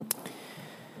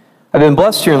I've been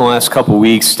blessed here in the last couple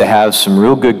weeks to have some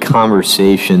real good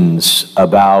conversations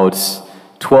about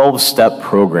 12-step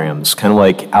programs, kind of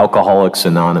like Alcoholics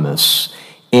Anonymous,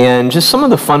 and just some of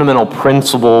the fundamental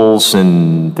principles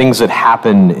and things that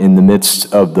happen in the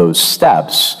midst of those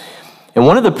steps. And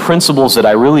one of the principles that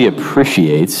I really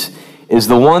appreciate is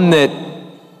the one that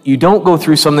you don't go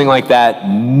through something like that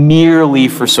merely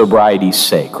for sobriety's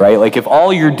sake, right? Like if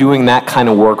all you're doing that kind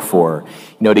of work for,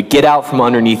 to get out from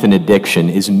underneath an addiction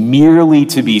is merely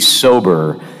to be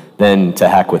sober, then to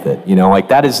heck with it.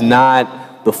 That is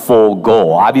not the full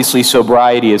goal. Obviously,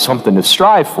 sobriety is something to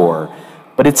strive for,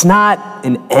 but it's not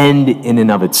an end in and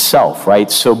of itself,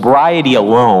 right? Sobriety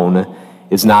alone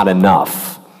is not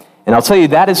enough. And I'll tell you,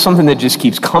 that is something that just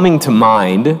keeps coming to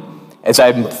mind as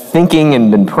I've thinking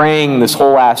and been praying this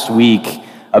whole last week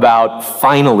about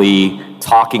finally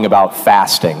talking about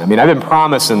fasting. I've been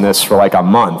promising this for like a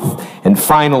month, and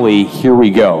finally, here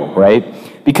we go,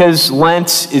 right? Because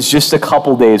Lent is just a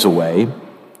couple days away,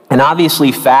 and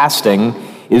obviously fasting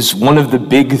is one of the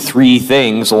big three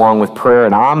things, along with prayer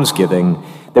and almsgiving,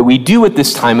 that we do at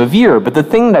this time of year. But the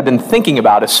thing that I've been thinking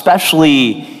about,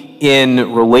 especially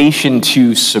in relation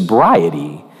to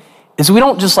sobriety, is we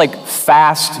don't just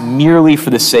fast merely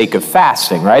for the sake of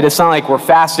fasting, right? It's not like we're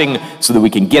fasting so that we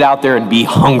can get out there and be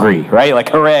hungry, right? Like,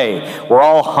 hooray, we're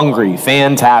all hungry,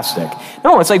 fantastic.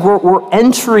 No, it's like we're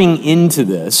entering into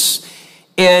this,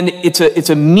 and it's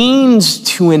a means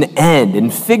to an end,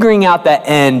 and figuring out that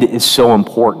end is so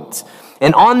important.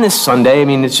 And on this Sunday,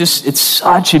 it's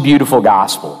such a beautiful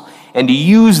gospel. And to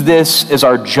use this as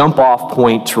our jump-off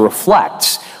point to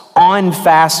reflect on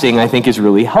fasting, I think is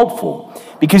really helpful.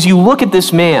 Because you look at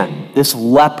this man, this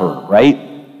leper,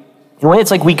 right?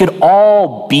 It's like we could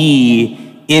all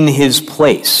be in his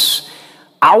place.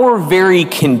 Our very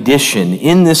condition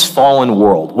in this fallen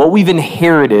world, what we've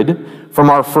inherited from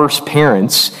our first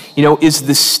parents, is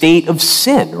the state of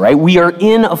sin, right? We are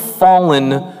in a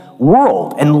fallen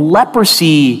world, and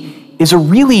leprosy is a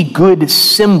really good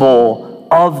symbol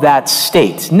of that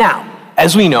state. Now,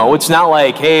 as we know, it's not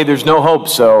like, hey, there's no hope,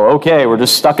 so okay, we're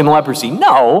just stuck in leprosy.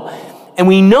 No. And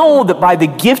we know that by the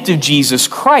gift of Jesus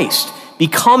Christ,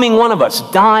 becoming one of us,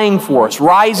 dying for us,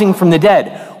 rising from the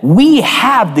dead, we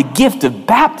have the gift of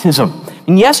baptism.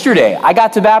 And yesterday, I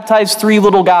got to baptize 3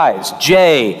 little guys,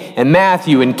 Jay and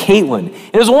Matthew and Caitlin.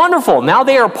 It was wonderful. Now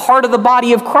they are part of the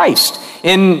body of Christ.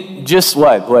 In just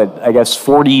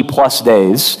 40 plus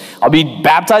days, I'll be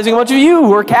baptizing a bunch of you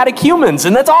who are catechumens,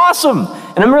 and that's awesome.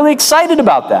 And I'm really excited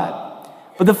about that.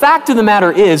 But the fact of the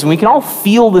matter is, and we can all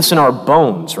feel this in our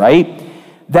bones, right?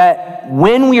 That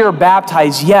when we are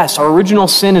baptized, yes, our original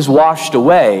sin is washed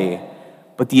away,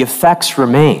 but the effects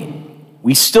remain.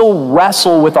 We still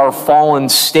wrestle with our fallen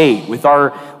state, with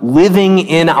our living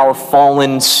in our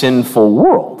fallen, sinful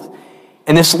world.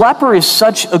 And this leper is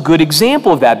such a good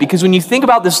example of that, because when you think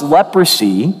about this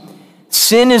leprosy,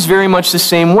 sin is very much the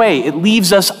same way. It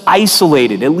leaves us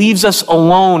isolated. It leaves us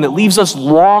alone. It leaves us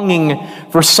longing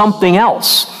for something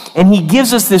else. And he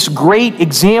gives us this great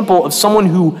example of someone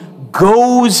who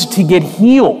goes to get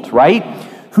healed, right?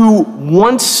 Who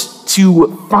wants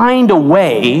to find a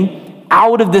way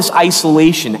out of this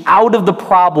isolation, out of the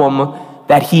problem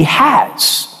that he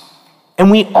has. And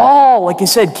we all, like I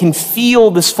said, can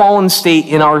feel this fallen state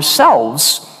in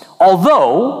ourselves,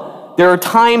 although there are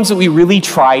times that we really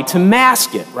try to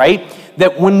mask it, right?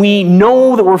 That when we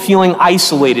know that we're feeling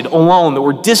isolated, alone, that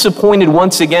we're disappointed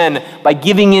once again by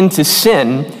giving in to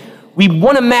sin, we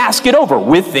want to mask it over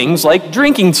with things like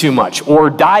drinking too much or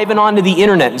diving onto the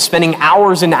internet and spending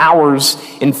hours and hours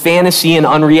in fantasy and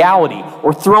unreality,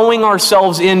 or throwing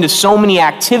ourselves into so many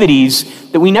activities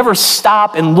that we never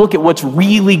stop and look at what's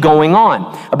really going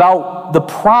on, about the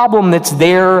problem that's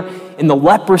there in the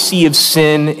leprosy of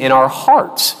sin in our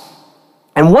hearts.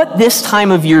 And what this time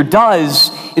of year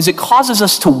does is it causes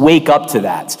us to wake up to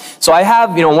that. So I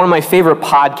have, one of my favorite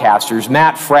podcasters,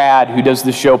 Matt Fradd, who does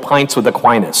the show Pints with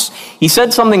Aquinas. He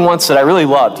said something once that I really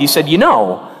loved. He said,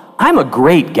 I'm a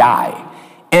great guy.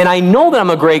 And I know that I'm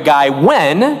a great guy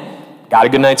when got a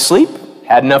good night's sleep,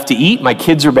 had enough to eat, my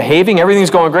kids are behaving, everything's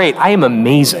going great. I am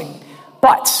amazing.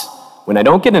 But when I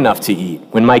don't get enough to eat,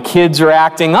 when my kids are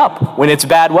acting up, when it's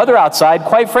bad weather outside,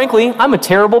 quite frankly, I'm a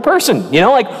terrible person.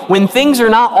 When things are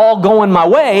not all going my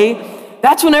way,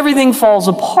 that's when everything falls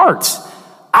apart.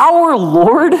 Our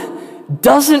Lord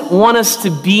doesn't want us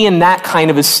to be in that kind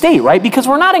of a state, right? Because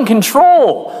we're not in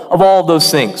control of all of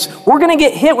those things. We're going to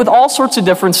get hit with all sorts of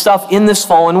different stuff in this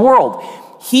fallen world.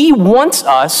 He wants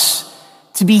us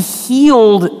to be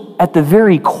healed at the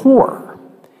very core.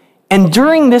 And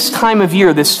during this time of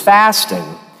year, this fasting,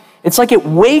 It's like it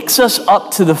wakes us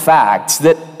up to the fact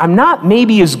that I'm not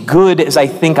maybe as good as I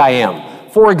think I am.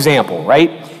 For example,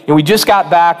 right? We just got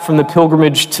back from the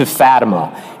pilgrimage to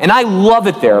Fatima, and I love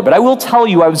it there, but I will tell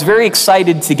you, I was very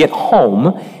excited to get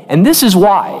home, and this is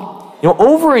why.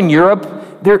 Over in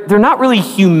Europe, they're not really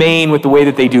humane with the way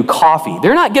that they do coffee.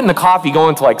 They're not getting the coffee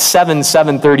going to like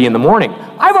 7:30 in the morning.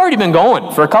 I've already been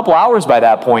going for a couple hours by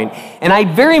that point, and I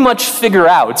very much figure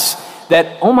out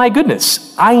that, oh my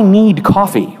goodness, I need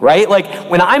coffee, right? Like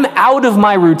when I'm out of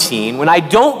my routine, when I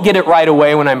don't get it right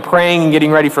away, when I'm praying and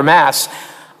getting ready for Mass,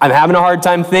 I'm having a hard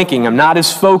time thinking. I'm not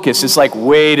as focused. It's like,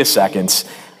 wait a second.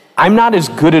 I'm not as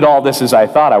good at all this as I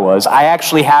thought I was. I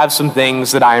actually have some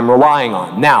things that I am relying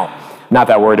on. Now, not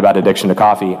that worried about addiction to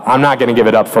coffee. I'm not going to give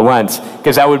it up for Lent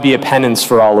because that would be a penance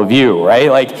for all of you,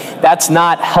 right? Like, that's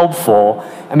not helpful.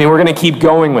 I mean, we're going to keep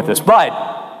going with this.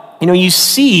 But, you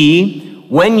see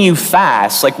when you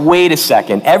fast, like, wait a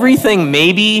second. Everything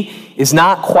maybe is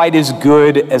not quite as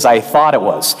good as I thought it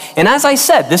was. And as I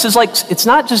said, this is like, it's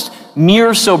not just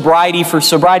mere sobriety for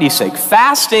sobriety's sake.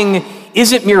 Fasting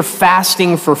isn't mere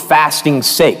fasting for fasting's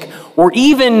sake, or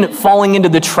even falling into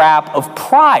the trap of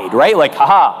pride, right? Like,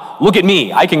 haha, look at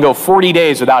me. I can go 40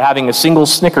 days without having a single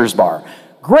Snickers bar.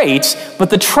 Great, but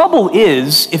the trouble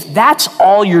is, if that's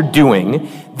all you're doing,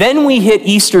 then we hit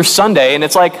Easter Sunday, and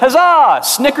it's like, huzzah,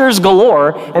 Snickers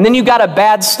galore, and then you got a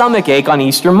bad stomach ache on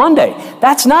Easter Monday.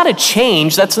 That's not a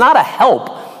change. That's not a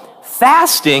help.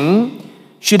 Fasting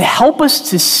should help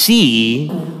us to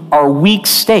see our weak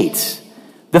state.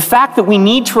 The fact that we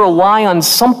need to rely on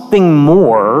something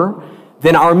more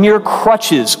than our mere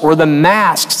crutches or the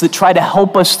masks that try to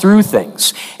help us through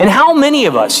things. And how many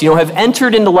of us, have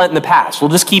entered into Lent in the past?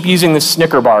 We'll just keep using the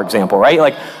Snicker bar example, right?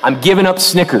 Like, I'm giving up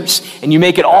Snickers, and you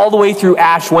make it all the way through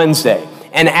Ash Wednesday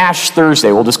and Ash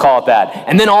Thursday, we'll just call it that.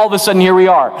 And then all of a sudden, here we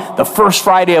are, the first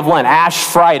Friday of Lent, Ash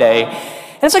Friday.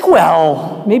 And it's like,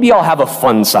 well, maybe I'll have a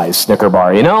fun-sized Snicker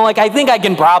bar, Like, I think I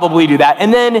can probably do that.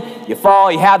 And then you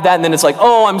fall, you have that, and then it's like,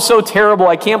 oh, I'm so terrible.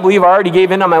 I can't believe I already gave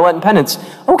in on my Lenten penance.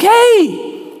 Okay,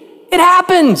 it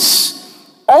happens.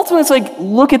 Ultimately, it's like,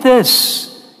 look at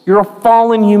this. You're a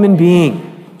fallen human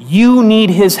being. You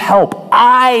need his help.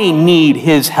 I need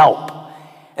his help.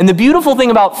 And the beautiful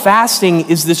thing about fasting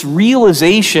is this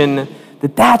realization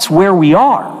that that's where we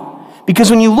are. Because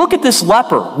when you look at this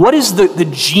leper, what is the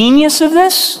genius of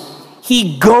this?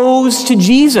 He goes to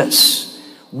Jesus.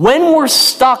 When we're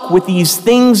stuck with these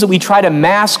things that we try to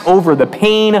mask over, the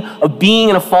pain of being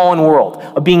in a fallen world,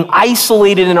 of being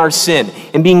isolated in our sin,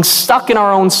 and being stuck in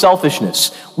our own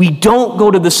selfishness, we don't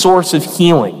go to the source of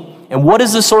healing. And what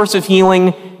is the source of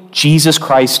healing? Jesus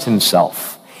Christ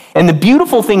himself. And the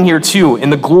beautiful thing here too, in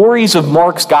the glories of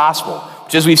Mark's gospel,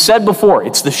 as we've said before,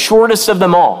 it's the shortest of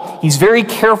them all. He's very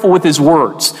careful with his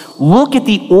words. Look at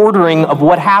the ordering of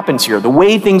what happens here, the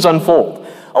way things unfold.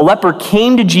 A leper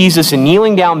came to Jesus and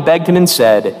kneeling down begged him and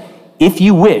said, "If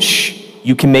you wish,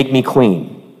 you can make me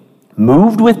clean."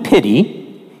 Moved with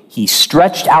pity, he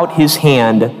stretched out his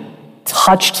hand,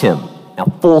 touched him.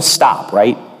 Now, full stop,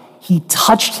 right? He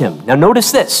touched him. Now,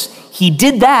 notice this. He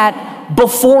did that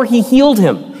before he healed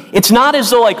him. It's not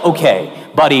as though like, okay,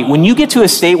 buddy, when you get to a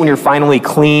state when you're finally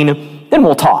clean, then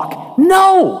we'll talk.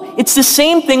 No, it's the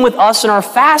same thing with us in our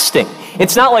fasting.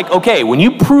 It's not like, okay, when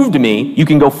you prove to me you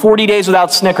can go 40 days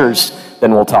without Snickers,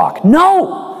 then we'll talk.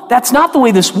 No, that's not the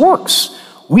way this works.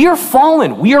 We are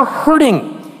fallen, we are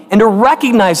hurting. And to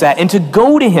recognize that and to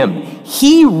go to him,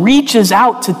 he reaches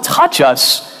out to touch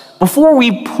us before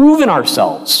we've proven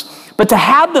ourselves. But to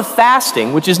have the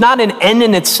fasting, which is not an end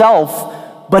in itself,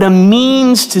 but a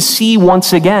means to see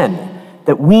once again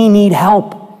that we need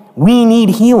help, we need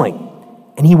healing,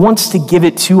 and he wants to give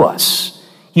it to us.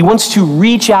 He wants to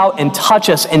reach out and touch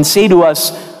us and say to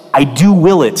us, I do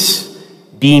will it,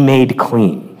 be made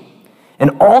clean.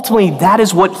 And ultimately, that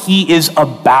is what he is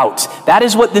about. That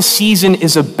is what the season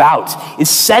is about,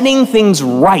 is setting things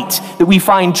right, that we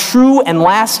find true and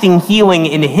lasting healing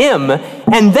in him.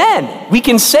 And then we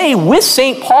can say with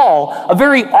St. Paul, a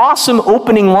very awesome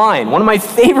opening line, one of my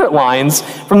favorite lines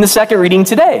from the second reading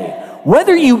today.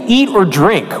 Whether you eat or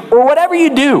drink, or whatever you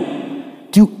do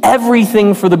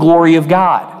everything for the glory of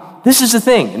God. This is the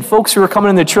thing. And folks who are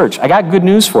coming into church, I got good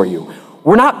news for you.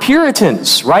 We're not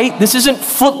Puritans, right? This isn't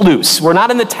Footloose. We're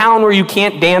not in the town where you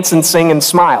can't dance and sing and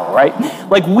smile, right?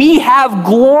 Like, we have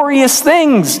glorious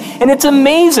things, and it's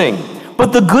amazing.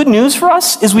 But the good news for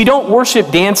us is we don't worship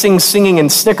dancing, singing,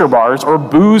 and Snicker bars, or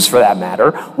booze for that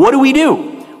matter. What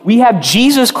do? We have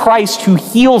Jesus Christ who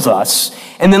heals us,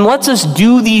 and then lets us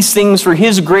do these things for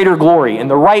his greater glory in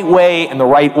the right way and the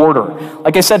right order.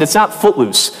 Like I said, it's not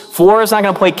Footloose. Flora's not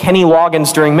going to play Kenny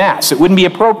Loggins during Mass. It wouldn't be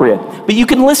appropriate. But you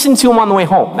can listen to him on the way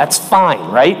home. That's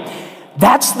fine, right?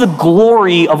 That's the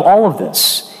glory of all of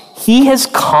this. He has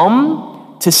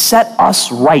come to set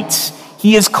us right.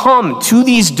 He has come to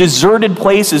these deserted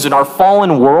places in our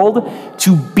fallen world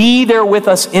to be there with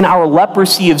us in our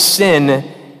leprosy of sin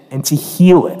and to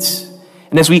heal it.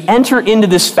 And as we enter into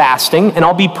this fasting, and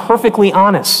I'll be perfectly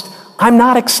honest, I'm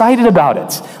not excited about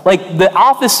it. Like, the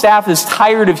office staff is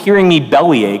tired of hearing me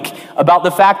bellyache about the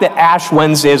fact that Ash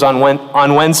Wednesday is on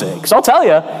Wednesday. Because I'll tell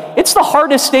you, it's the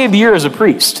hardest day of the year as a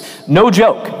priest. No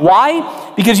joke.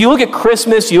 Why? Because you look at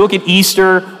Christmas, you look at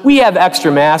Easter, we have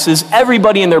extra masses,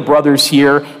 everybody and their brother's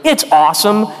here. It's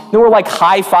awesome. Then we're like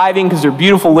high-fiving because they're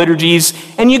beautiful liturgies.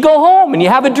 And you go home and you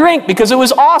have a drink because it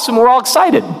was awesome. We're all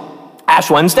excited. Ash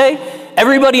Wednesday,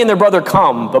 everybody and their brother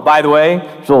come. But by the way,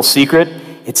 there's a little secret.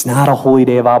 It's not a holy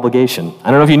day of obligation.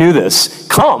 I don't know if you knew this.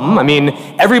 Come, I mean,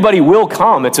 everybody will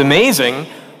come. It's amazing,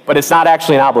 but it's not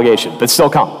actually an obligation, but still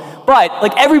come. But,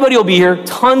 like, everybody will be here,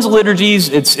 tons of liturgies,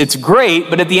 it's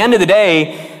great, but at the end of the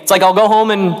day, it's like I'll go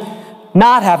home and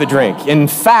not have a drink and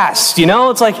fast, you know?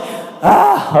 It's like,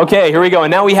 okay, here we go.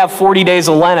 And now we have 40 days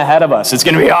of Lent ahead of us. It's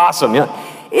going to be awesome. Yeah,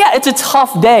 it's a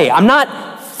tough day. I'm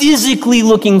not physically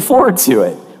looking forward to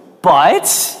it,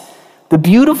 but the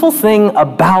beautiful thing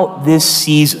about this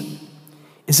season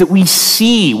is that we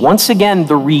see, once again,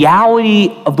 the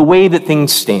reality of the way that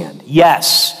things stand.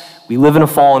 Yes, we live in a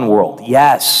fallen world.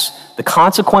 Yes, the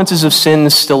consequences of sin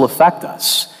still affect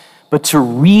us. But to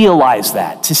realize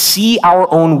that, to see our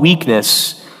own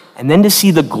weakness, and then to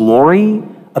see the glory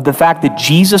of the fact that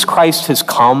Jesus Christ has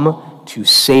come to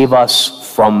save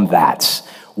us from that.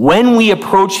 When we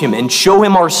approach him and show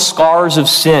him our scars of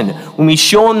sin, when we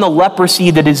show him the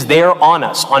leprosy that is there on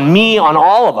us, on me, on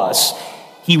all of us,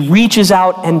 he reaches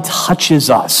out and touches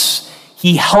us.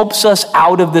 He helps us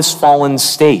out of this fallen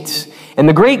state. And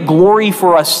the great glory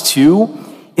for us too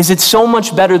is it's so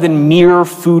much better than mere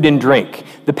food and drink.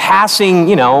 The passing,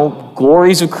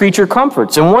 glories of creature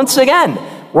comforts. And once again,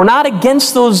 we're not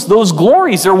against those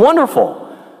glories. They're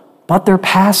wonderful, but they're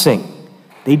passing.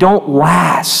 They don't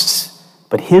last.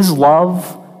 But his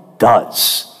love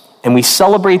does. And we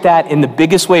celebrate that in the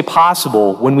biggest way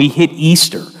possible when we hit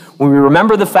Easter, when we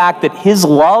remember the fact that his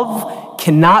love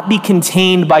cannot be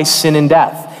contained by sin and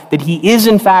death, that he is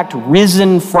in fact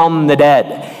risen from the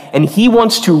dead. And he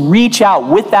wants to reach out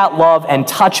with that love and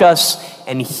touch us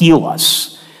and heal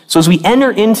us. So as we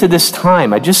enter into this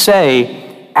time, I just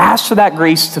say, ask for that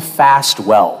grace to fast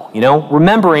well,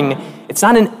 remembering it's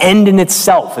not an end in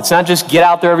itself. It's not just get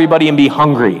out there, everybody, and be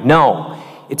hungry. No.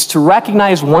 It's to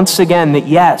recognize once again that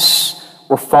yes,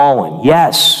 we're fallen.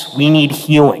 Yes, we need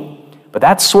healing. But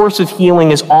that source of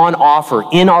healing is on offer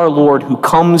in our Lord who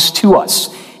comes to us.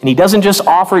 And he doesn't just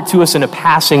offer it to us in a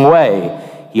passing way.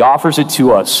 He offers it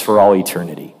to us for all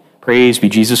eternity. Praise be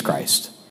Jesus Christ.